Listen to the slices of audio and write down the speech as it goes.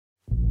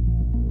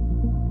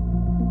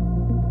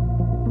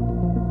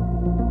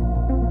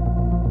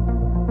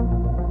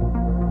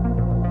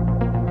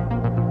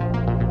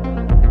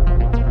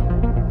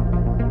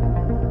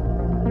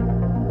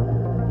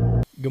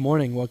Good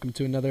morning. Welcome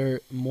to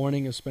another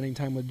morning of spending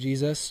time with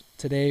Jesus.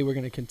 Today we're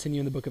going to continue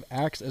in the book of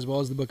Acts as well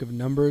as the book of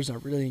Numbers. I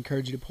really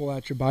encourage you to pull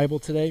out your Bible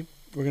today.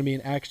 We're going to be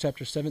in Acts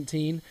chapter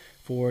 17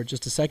 for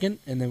just a second,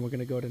 and then we're going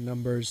to go to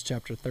Numbers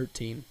chapter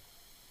 13.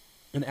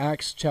 In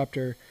Acts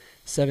chapter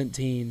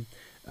 17,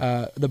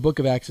 the book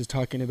of Acts is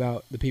talking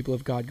about the people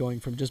of God going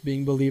from just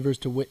being believers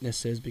to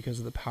witnesses because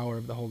of the power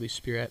of the Holy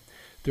Spirit.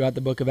 Throughout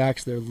the book of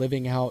Acts, they're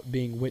living out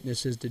being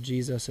witnesses to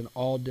Jesus in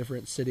all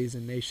different cities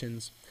and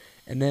nations.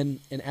 And then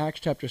in Acts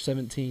chapter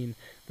 17,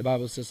 the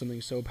Bible says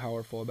something so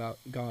powerful about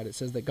God. It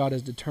says that God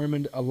has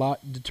determined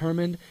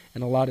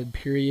and allotted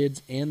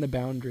periods and the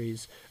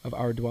boundaries of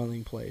our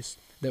dwelling place,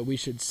 that we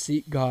should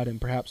seek God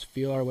and perhaps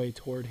feel our way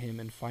toward him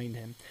and find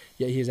him,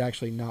 yet he is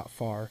actually not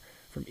far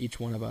from each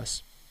one of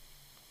us.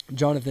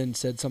 Jonathan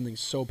said something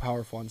so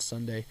powerful on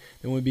Sunday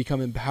that when we become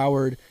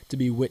empowered to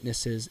be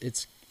witnesses,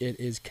 it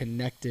is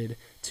connected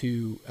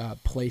to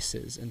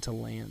places and to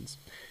lands.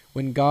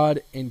 When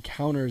God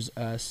encounters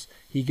us,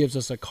 he gives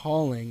us a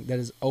calling that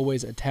is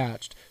always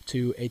attached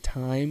to a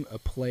time, a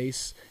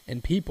place,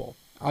 and people.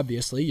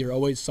 Obviously, you're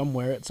always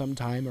somewhere at some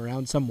time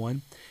around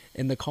someone,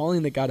 and the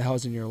calling that God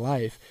has in your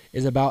life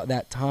is about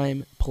that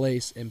time,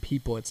 place, and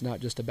people. It's not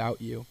just about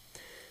you.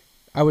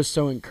 I was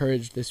so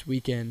encouraged this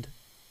weekend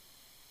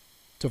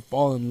to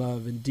fall in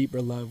love and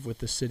deeper love with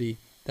the city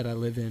that I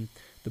live in,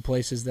 the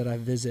places that I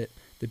visit,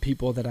 the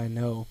people that I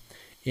know.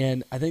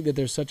 And I think that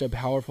there's such a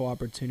powerful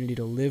opportunity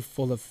to live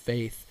full of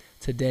faith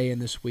today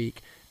and this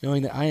week,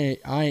 knowing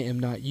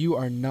that you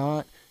are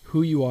not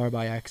who you are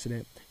by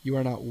accident. You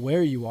are not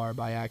where you are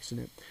by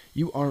accident.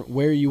 You aren't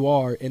where you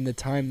are in the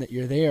time that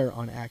you're there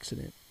on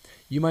accident.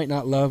 You might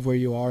not love where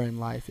you are in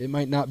life. You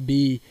might not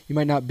be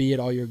at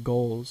all your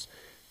goals,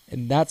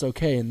 and that's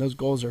okay, and those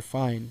goals are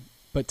fine.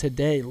 But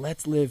today,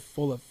 let's live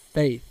full of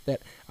faith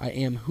that I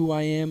am who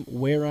I am,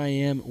 where I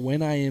am,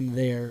 when I am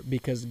there,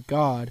 because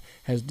God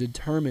has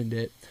determined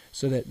it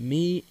so that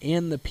me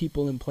and the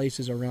people and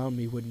places around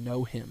me would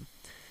know him.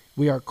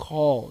 We are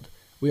called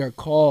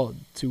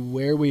to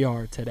where we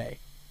are today.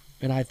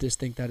 And I just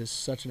think that is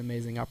such an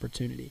amazing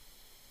opportunity.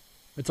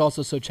 It's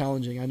also so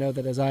challenging. I know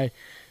that as I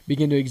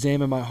begin to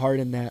examine my heart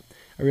in that,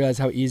 I realize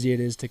how easy it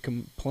is to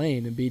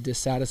complain and be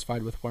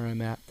dissatisfied with where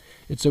I'm at.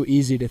 It's so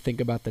easy to think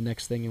about the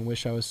next thing and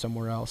wish I was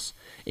somewhere else.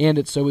 And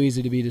it's so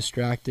easy to be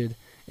distracted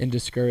and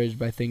discouraged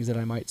by things that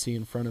I might see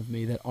in front of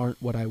me that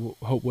aren't what I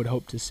would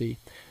hope to see.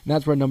 And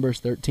that's where Numbers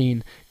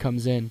 13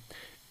 comes in.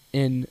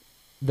 And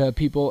the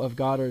people of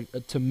God are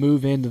to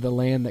move into the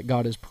land that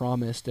God has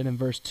promised. And in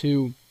verse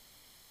 2,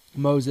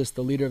 Moses,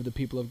 the leader of the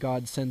people of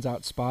God, sends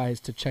out spies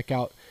to check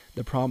out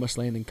the promised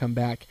land and come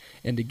back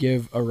and to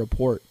give a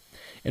report.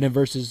 And in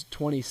verses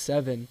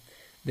 27,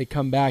 they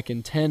come back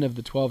and 10 of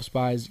the 12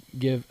 spies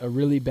give a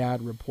really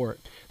bad report.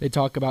 They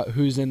talk about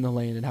who's in the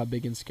land and how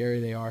big and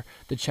scary they are,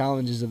 the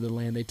challenges of the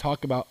land. They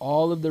talk about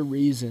all of the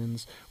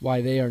reasons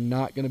why they are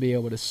not going to be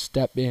able to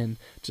step in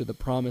to the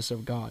promise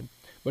of God.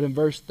 But in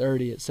verse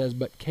 30 it says,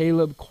 "But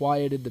Caleb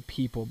quieted the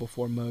people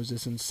before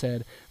Moses and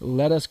said,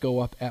 'Let us go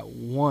up at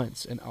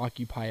once and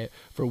occupy it,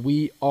 for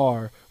we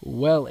are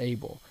well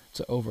able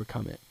to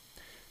overcome it.'"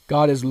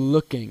 God is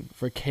looking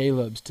for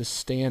Calebs to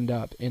stand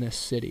up in a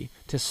city,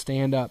 to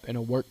stand up in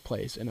a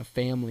workplace, in a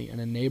family, in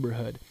a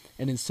neighborhood.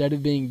 And instead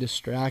of being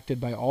distracted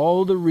by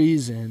all the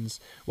reasons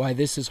why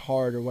this is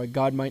hard or why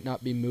God might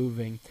not be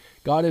moving,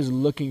 God is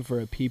looking for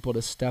a people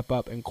to step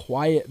up and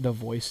quiet the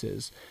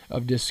voices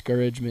of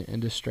discouragement and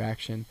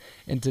distraction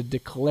and to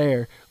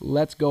declare,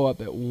 let's go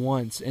up at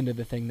once into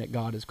the thing that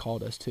God has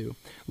called us to.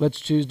 Let's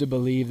choose to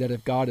believe that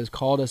if God has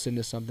called us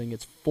into something,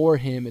 it's for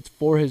him, it's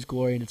for his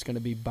glory, and it's going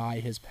to be by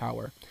his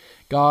power.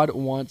 God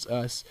wants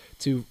us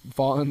to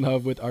fall in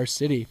love with our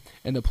city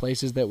and the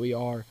places that we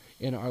are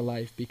in our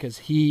life because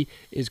he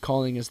is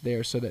calling us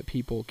there so that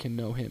people can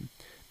know him.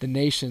 The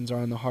nations are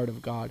on the heart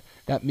of God.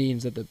 That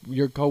means that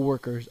your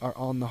co-workers are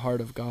on the heart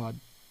of God.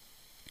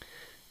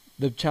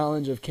 The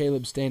challenge of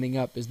Caleb standing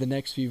up is the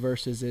next few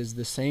verses is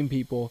the same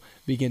people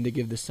begin to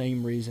give the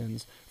same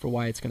reasons for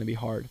why it's going to be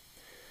hard.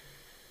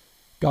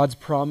 God's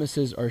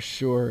promises are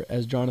sure,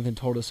 as Jonathan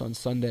told us on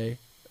Sunday,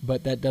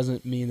 but that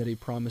doesn't mean that he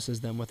promises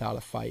them without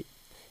a fight.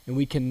 And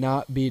we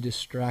cannot be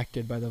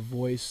distracted by the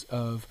voice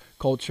of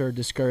culture,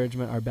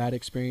 discouragement, our bad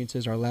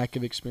experiences, our lack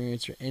of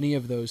experience, or any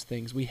of those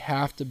things. We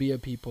have to be a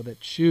people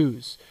that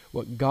choose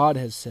what God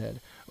has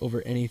said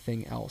over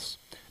anything else.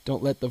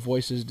 Don't let the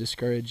voices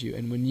discourage you.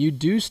 And when you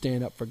do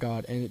stand up for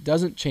God and it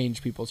doesn't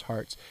change people's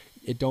hearts,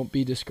 don't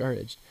be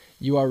discouraged.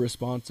 You are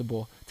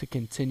responsible to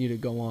continue to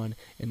go on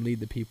and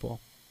lead the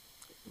people.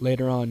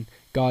 Later on,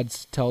 God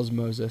tells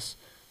Moses,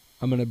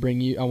 I want to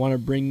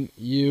bring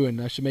you,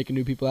 and I should make a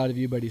new people out of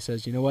you. But he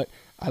says, you know what?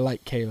 I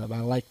like Caleb.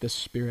 I like the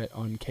spirit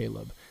on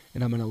Caleb,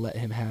 and I'm going to let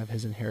him have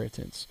his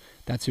inheritance.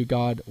 That's who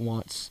God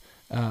wants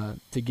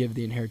to give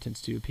the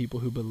inheritance to, people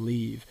who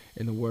believe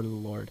in the word of the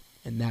Lord,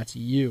 and that's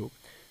you.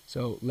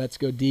 So let's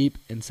go deep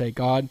and say,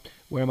 God,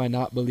 where am I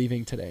not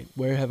believing today?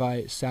 Where have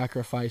I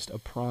sacrificed a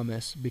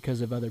promise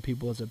because of other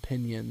people's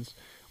opinions?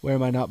 Where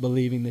am I not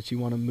believing that you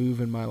want to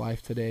move in my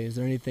life today? Is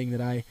there anything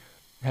that I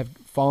have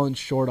fallen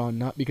short on,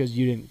 not because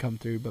you didn't come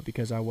through, but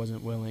because I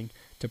wasn't willing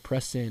to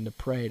press in, to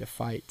pray, to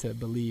fight, to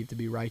believe, to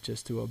be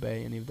righteous, to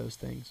obey any of those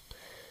things.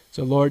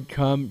 So Lord,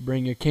 come,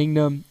 bring your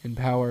kingdom and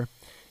power,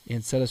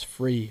 and set us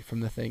free from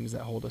the things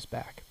that hold us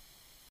back.